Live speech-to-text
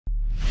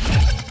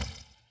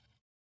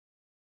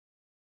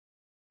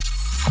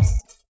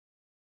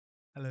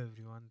Hello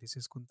everyone, this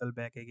is Kuntal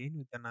back again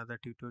with another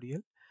tutorial.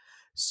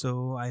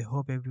 So I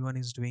hope everyone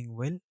is doing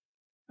well.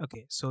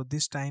 Okay, so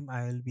this time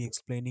I will be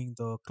explaining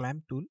the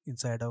clamp tool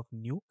inside of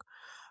Nuke,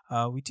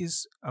 which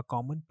is a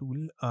common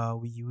tool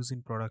we use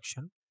in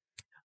production.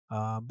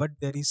 But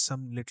there is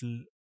some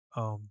little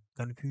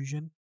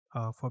confusion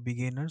for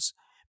beginners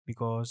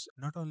because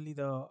not only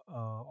the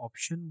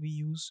option we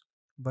use,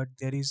 but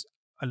there is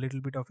a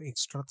little bit of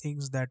extra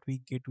things that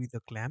we get with the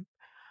clamp.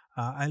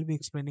 I'll be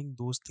explaining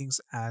those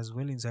things as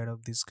well inside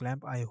of this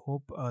clamp. I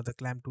hope the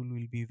clamp tool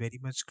will be very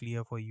much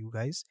clear for you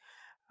guys,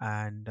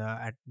 and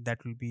that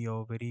will be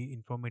a very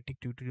informative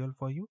tutorial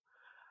for you.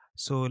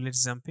 So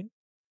let's jump in.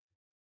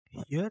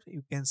 Here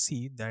you can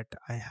see that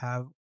I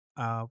have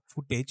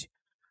footage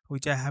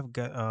which I have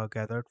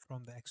gathered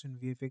from the Action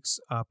VFX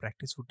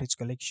practice footage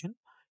collection.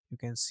 You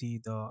can see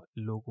the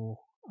logo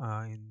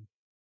in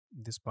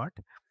this part.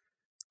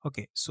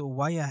 Okay, so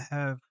why I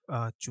have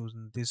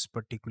chosen this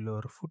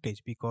particular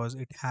footage? Because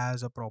it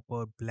has a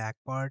proper black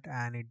part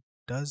and it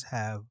does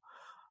have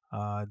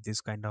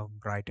this kind of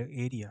brighter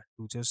area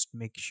to just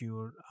make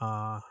sure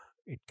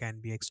it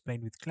can be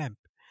explained with clamp.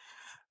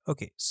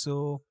 Okay,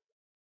 so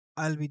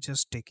I'll be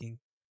just taking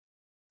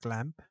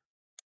clamp,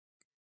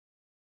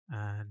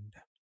 and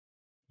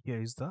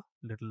here is the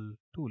little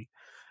tool.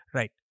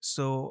 Right,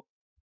 so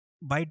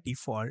by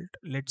default,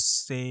 let's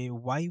say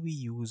why we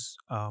use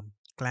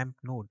clamp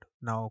node.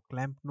 Now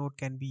clamp node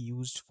can be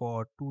used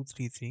for two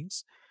three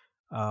things.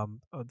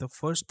 The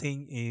first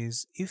thing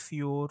is if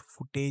your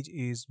footage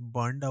is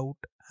burned out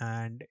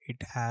and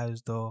it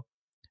has the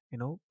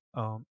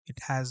it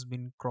has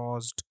been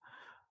crossed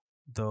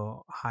the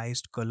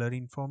highest color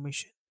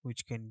information,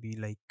 which can be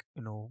like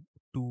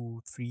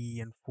 2 3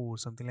 and 4,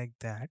 something like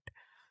that.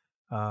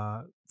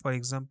 For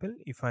example,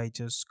 if I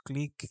just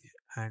click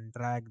and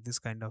drag this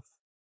kind of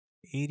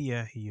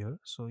area here,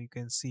 so you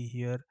can see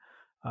here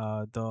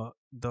the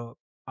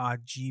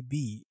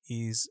RGB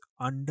is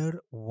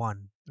under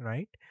 1,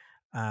 right?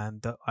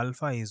 And the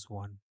alpha is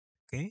 1.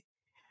 Okay.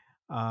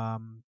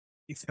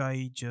 If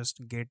I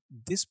just get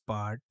this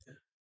part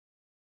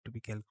to be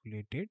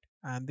calculated,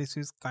 and this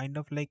is kind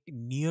of like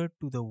near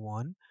to the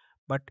 1,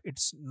 but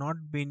it's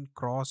not been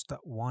crossed the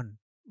 1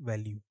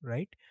 value,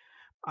 right?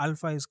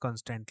 Alpha is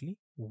constantly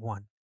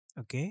 1.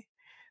 Okay,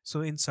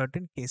 so in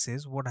certain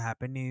cases what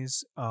happen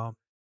is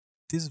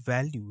these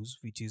values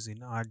which is in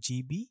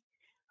RGB,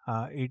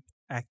 it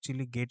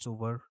actually gets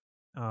over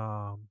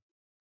um,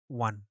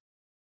 1.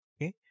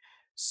 Okay,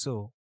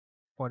 so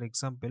for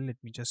example, let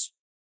me just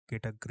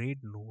get a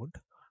grade node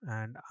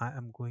and I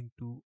am going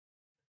to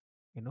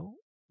you know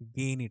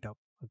gain it up.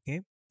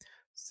 Okay,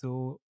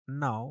 so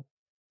now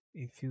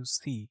if you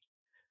see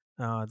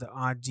the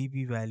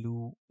RGB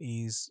value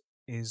is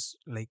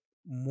like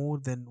more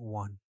than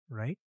 1,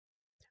 right?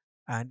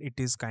 And it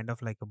is kind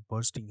of like a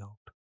bursting out.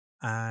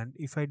 And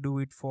if I do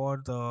it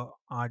for the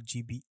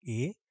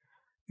RGBA,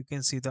 you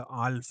can see the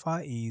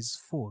alpha is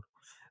 4.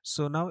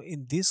 So now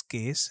in this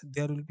case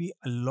there will be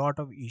a lot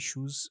of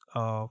issues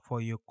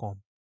for your comp.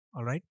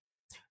 All right,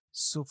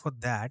 so for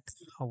that,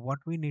 what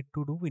we need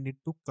to do, we need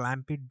to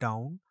clamp it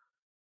down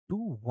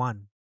to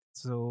 1.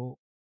 So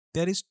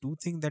there is two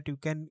things that you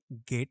can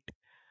get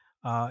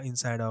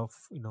inside of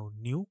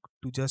Nuke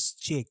to just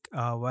check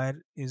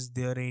where is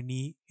there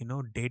any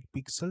dead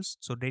pixels.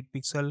 So dead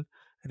pixel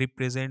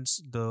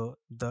represents the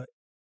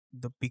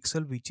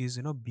pixel which is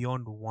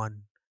beyond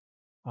 1.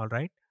 All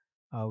right,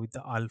 with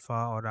the alpha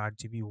or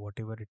RGB,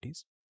 whatever it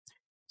is.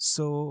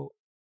 So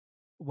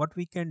what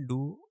we can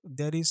do,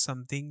 there is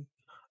something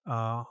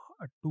a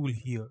tool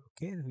here,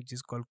 okay, which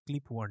is called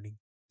clip warning.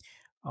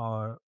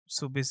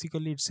 So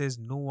basically it says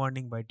no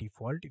warning by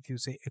default. If you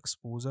say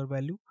exposure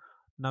value,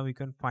 now you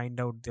can find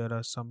out there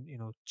are some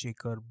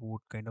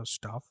checkerboard kind of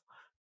stuff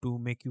to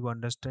make you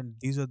understand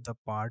these are the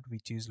part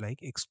which is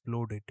like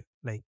exploded,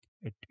 like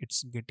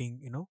it's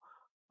getting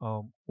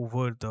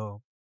over the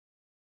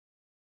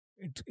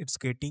it's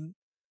getting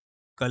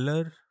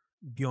color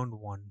beyond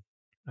 1.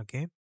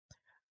 Okay,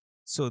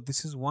 so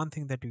this is one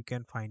thing that you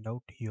can find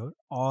out here,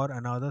 or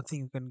another thing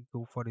you can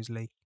go for is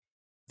like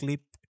clip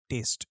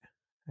test.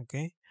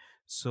 Okay,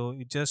 so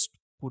you just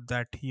put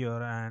that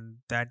here and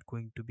that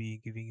going to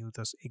be giving you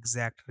this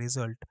exact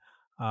result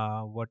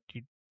what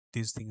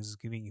this thing is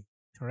giving you,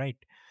 right?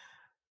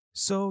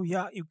 So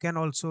yeah, you can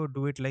also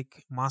do it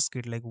like mask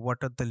it, like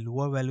what are the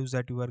lower values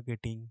that you are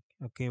getting,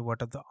 okay,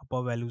 what are the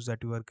upper values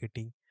that you are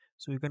getting.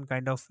 So you can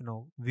kind of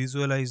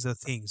visualize the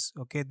things.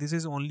 Okay, this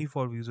is only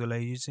for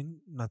visualization,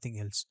 nothing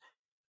else.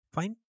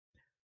 Fine.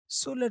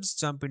 So let's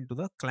jump into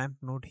the clamp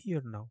node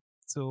here now.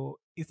 So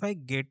if I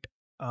get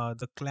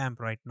the clamp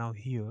right now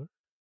here,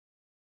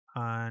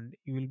 and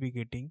you will be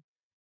getting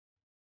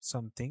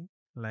something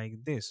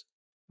like this.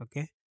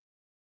 Okay,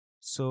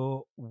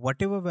 so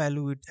whatever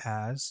value it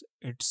has,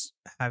 it's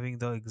having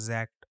the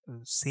exact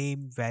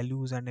same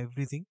values and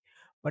everything,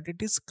 but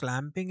it is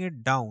clamping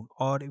it down,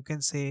 or you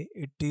can say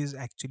it is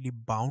actually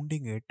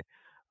bounding it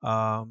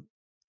um,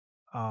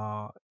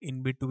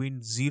 in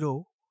between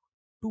 0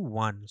 to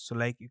 1. So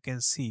like you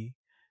can see,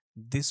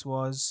 this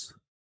was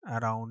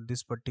around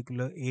this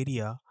particular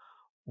area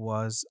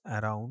was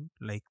around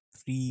like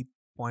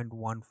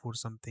 3.14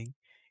 something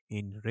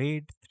in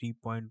red,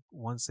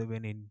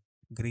 3.17 in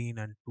green,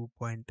 and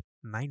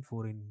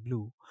 2.94 in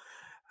blue.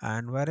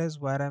 And whereas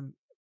where I'm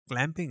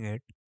clamping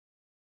it,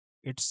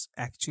 it's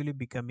actually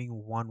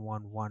becoming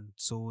 111.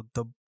 So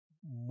the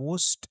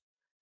most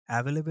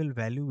available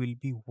value will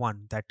be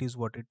 1. That is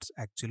what it's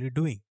actually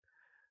doing,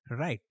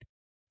 right?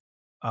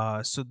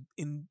 So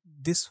in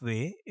this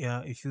way,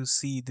 if you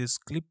see this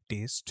clip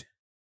test,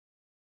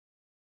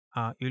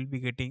 you'll be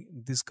getting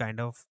this kind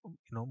of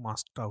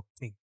masked out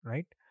thing,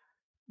 right?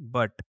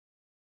 But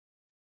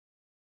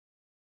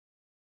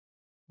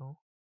no,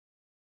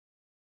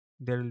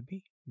 there will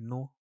be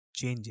no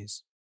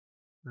changes,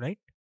 right?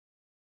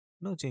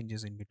 No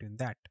changes in between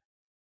that.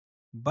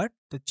 But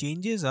the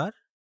changes are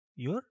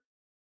your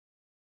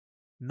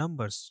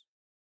numbers,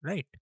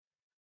 right?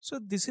 So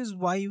this is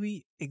why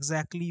we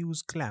exactly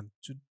use clamp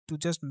to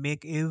just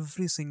make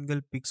every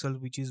single pixel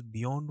which is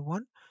beyond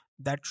 1,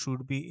 that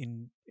should be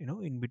in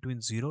in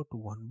between 0 to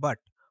 1. But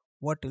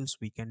what else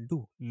we can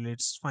do?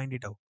 Let's find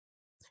it out.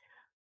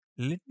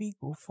 Let me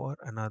go for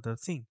another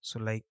thing. So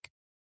like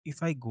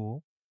if I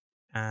go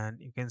and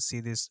you can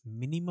see this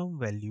minimum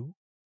value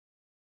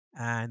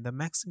and the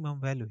maximum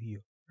value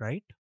here,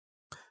 right?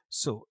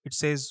 So it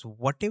says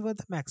whatever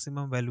the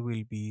maximum value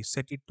will be,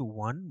 set it to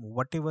 1,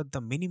 whatever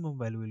the minimum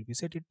value will be,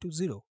 set it to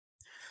 0.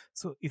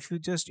 So if you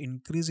just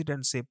increase it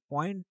and say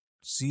 0.02,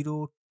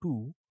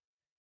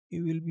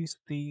 you will be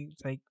seeing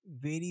like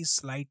very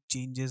slight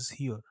changes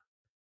here.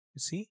 You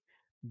see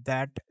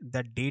that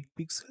the date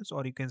pixels,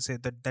 or you can say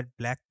that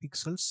black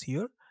pixels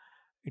here,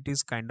 it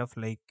is kind of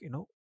like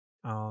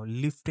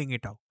lifting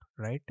it out,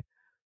 right?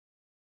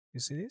 You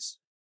see this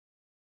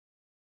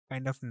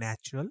kind of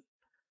natural.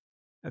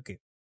 Okay,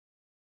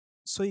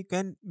 so you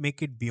can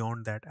make it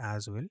beyond that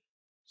as well.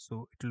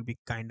 So it will be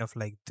kind of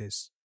like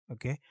this.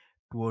 Okay,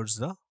 towards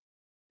the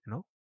you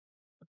know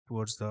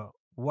towards the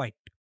white.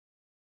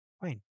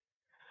 Fine.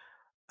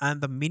 And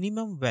the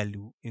minimum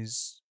value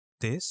is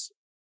this.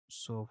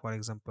 So for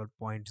example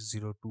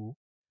 0.02.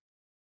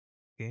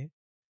 Okay,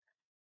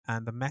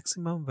 and the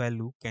maximum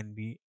value can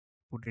be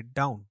put it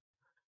down,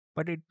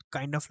 but it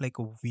kind of like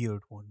a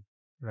weird one,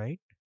 right?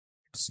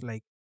 It's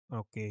like,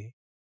 okay,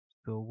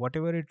 so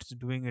whatever it's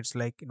doing, it's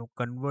like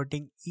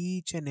converting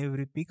each and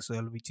every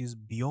pixel which is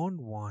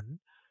beyond 1,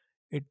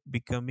 it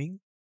becoming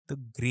the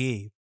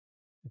gray.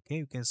 Okay,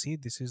 you can see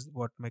this is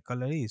what my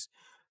color is.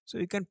 So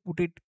you can put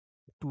it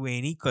to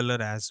any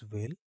color as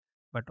well,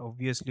 but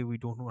obviously we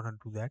don't want to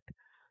do that.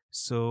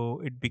 So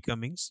it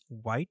becomes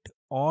white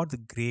or the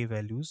gray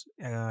values,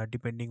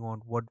 depending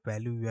on what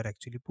value you are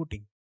actually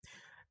putting.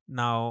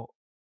 Now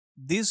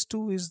these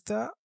two is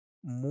the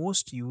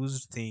most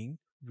used thing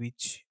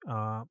which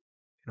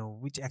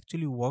which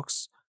actually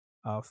works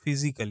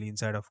physically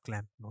inside of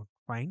clamp node.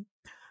 Fine.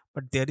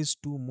 But there is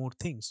two more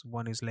things.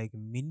 One is like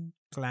min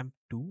clamp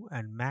 2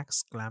 and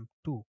max clamp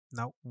 2.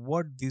 Now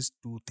what these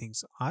two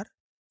things are,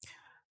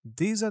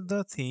 these are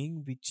the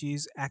thing which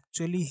is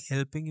actually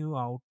helping you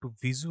out to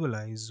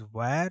visualize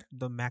where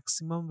the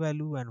maximum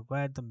value and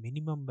where the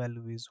minimum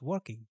value is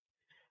working.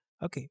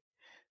 Okay,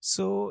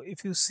 so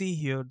if you see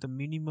here the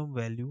minimum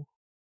value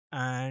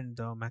and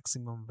the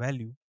maximum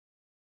value,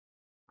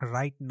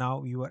 right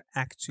now you are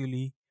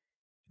actually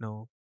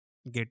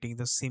getting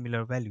the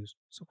similar values.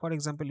 So for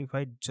example, if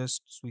I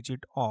just switch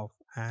it off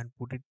and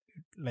put it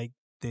like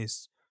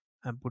this,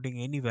 I'm putting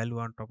any value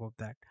on top of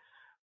that,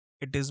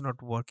 it is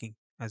not working,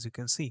 as you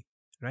can see,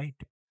 right?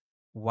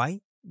 Why?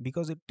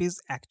 Because it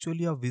is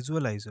actually a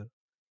visualizer.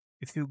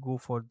 If you go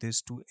for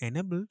this to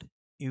enabled,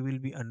 you will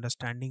be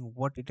understanding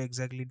what it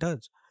exactly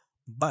does.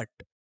 But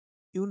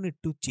you need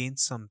to change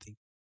something.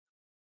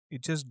 You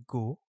just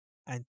go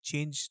and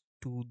change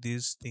to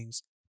these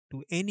things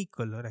to any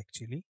color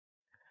actually.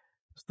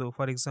 So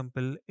for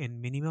example, in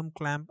minimum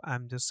clamp,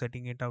 I'm just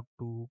setting it out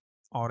to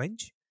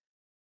orange,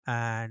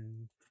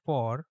 and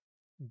for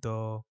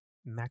the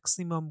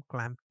maximum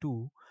clamp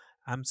 2,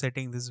 I'm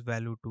setting this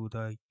value to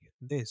the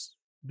this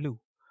blue.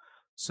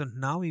 So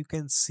now you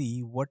can see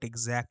what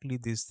exactly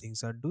these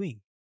things are doing,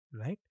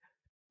 right?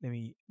 Let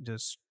me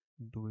just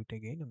do it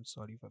again. I'm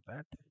sorry for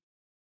that.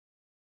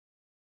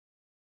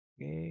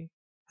 Okay,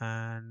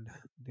 and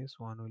this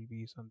one will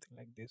be something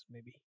like this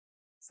maybe.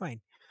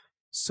 Fine.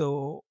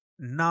 So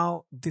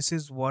now this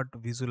is what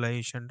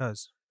visualization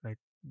does, right?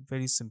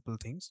 Very simple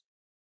things.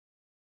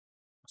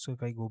 So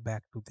if I go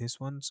back to this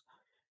ones,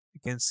 you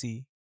can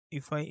see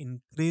if I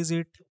increase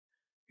it,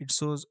 it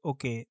shows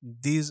okay,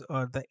 these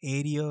are the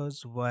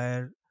areas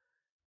where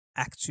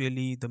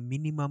actually the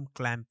minimum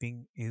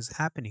clamping is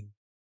happening.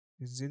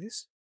 You see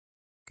this?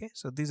 Okay,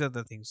 so these are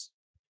the things.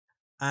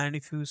 And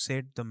if you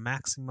set the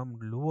maximum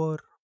lower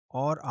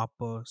or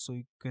upper, so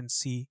you can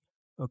see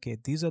okay,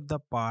 these are the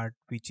part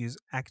which is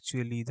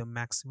actually the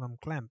maximum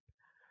clamp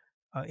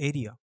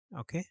area.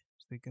 Okay,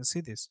 so you can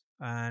see this,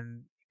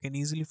 and you can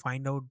easily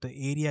find out the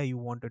area you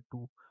wanted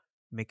to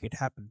make it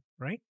happen,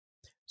 right?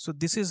 So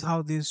this is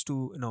how these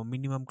two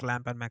minimum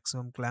clamp and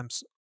maximum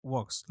clamps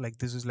works. Like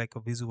this is like a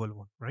visual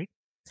one, right?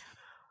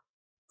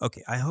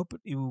 Okay, I hope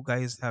you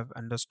guys have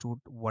understood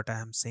what I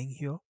am saying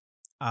here.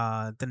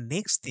 The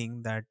next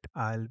thing that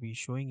I'll be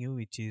showing you,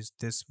 which is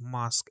this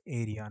mask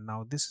area.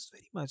 Now, this is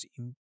very much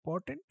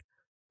important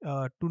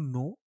to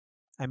know.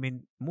 I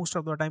mean, most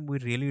of the time we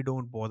really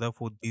don't bother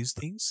for these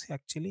things.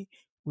 Actually,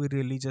 we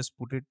really just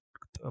put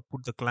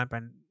the clamp,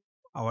 and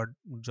our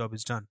job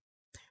is done.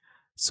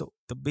 So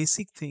the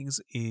basic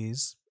things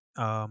is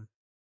um,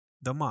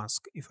 the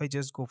mask. If I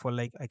just go for,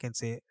 like, I can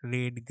say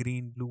red,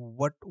 green, blue,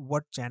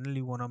 what channel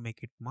you want to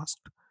make it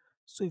masked.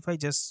 So if I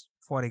just,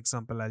 for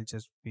example, I'll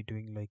just be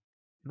doing like,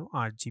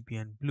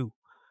 RGB and blue.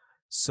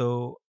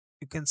 So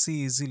you can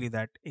see easily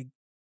that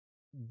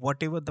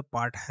whatever the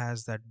part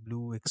has that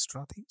blue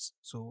extra things,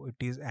 so it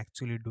is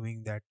actually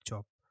doing that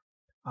job.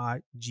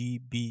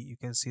 RGB, you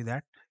can see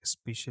that,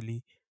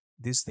 especially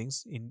these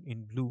things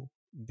in blue,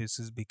 this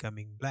is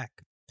becoming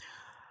black.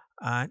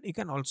 And you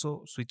can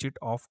also switch it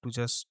off to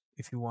just,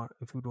 if you want,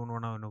 if you don't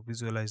want to,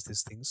 visualize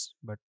these things,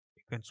 but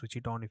you can switch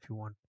it on if you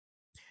want.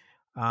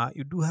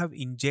 You do have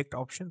inject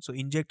option. So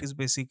inject is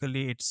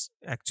basically, it's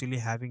actually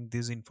having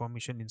this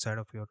information inside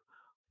of your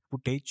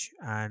footage.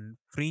 And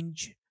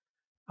fringe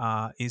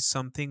is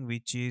something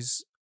which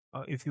is,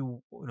 if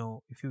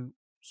if you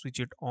switch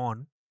it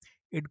on,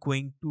 it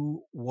going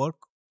to work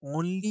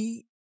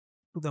only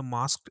to the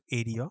masked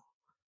area.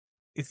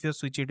 If you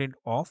switch it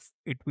off,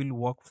 it will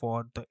work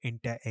for the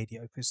entire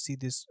area. If you see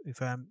this,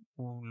 if I'm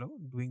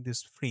doing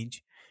this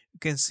fringe, you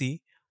can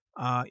see,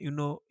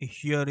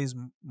 here is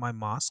my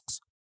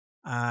masks.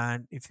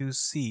 And if you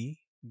see,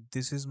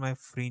 this is my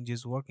fringe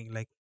is working,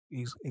 like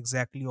is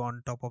exactly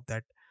on top of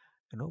that,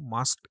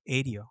 masked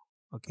area.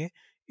 Okay,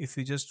 if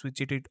you just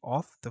switch it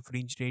off, the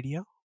fringed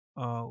area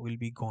will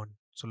be gone.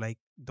 So like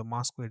the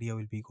mask area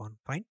will be gone.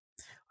 Fine,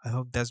 I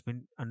hope that's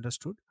been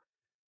understood.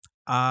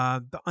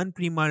 The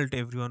unpremult,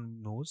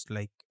 everyone knows,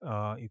 like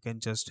you can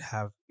just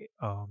have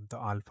the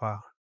alpha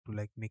to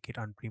like make it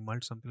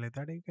unpremult, something like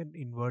that. You can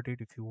invert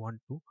it if you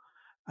want to,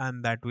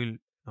 and that will,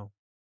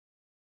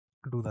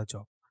 do the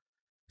job.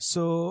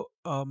 So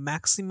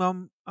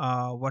maximum,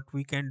 what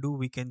we can do,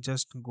 we can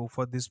just go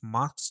for this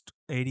masked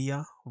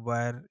area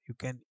where you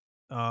can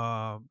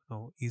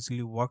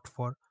easily work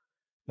for,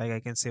 like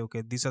I can say,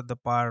 okay, these are the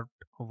part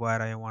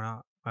where I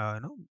wanna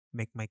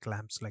make my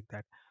clamps, like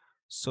that.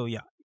 So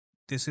yeah,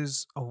 this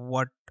is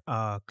what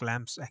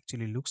clamps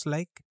actually looks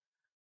like,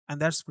 and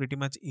that's pretty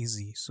much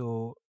easy.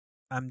 So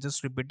I'm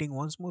just repeating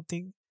once more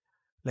thing,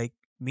 like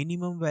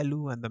minimum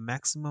value and the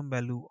maximum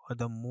value are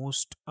the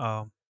most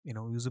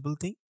usable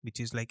thing, which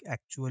is like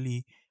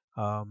actually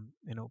um,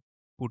 you know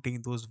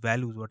putting those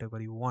values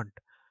whatever you want,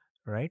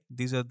 right?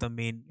 These are the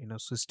main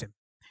system.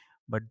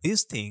 But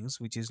these things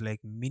which is like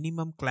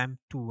minimum clamp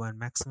 2 and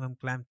maximum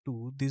clamp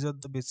 2, these are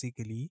the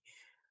basically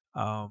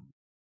um,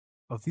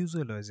 a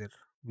visualizer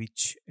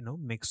which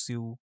makes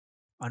you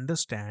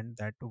understand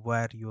that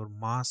where your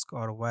mask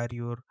or where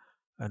your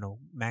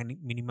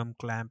minimum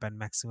clamp and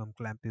maximum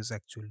clamp is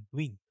actually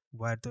doing,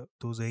 where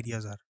those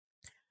areas are,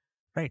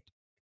 right?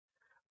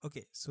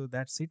 Okay, so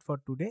that's it for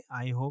today.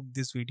 I hope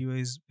this video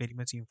is very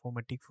much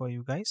informative for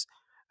you guys,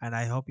 and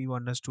I hope you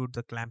understood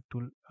the clamp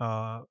tool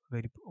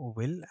very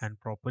well and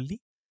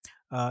properly.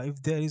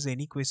 If there is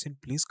any question,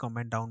 please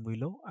comment down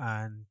below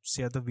and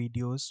share the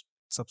videos,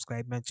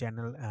 subscribe my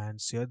channel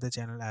and share the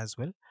channel as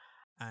well.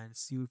 And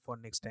see you for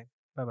next time.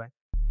 Bye bye.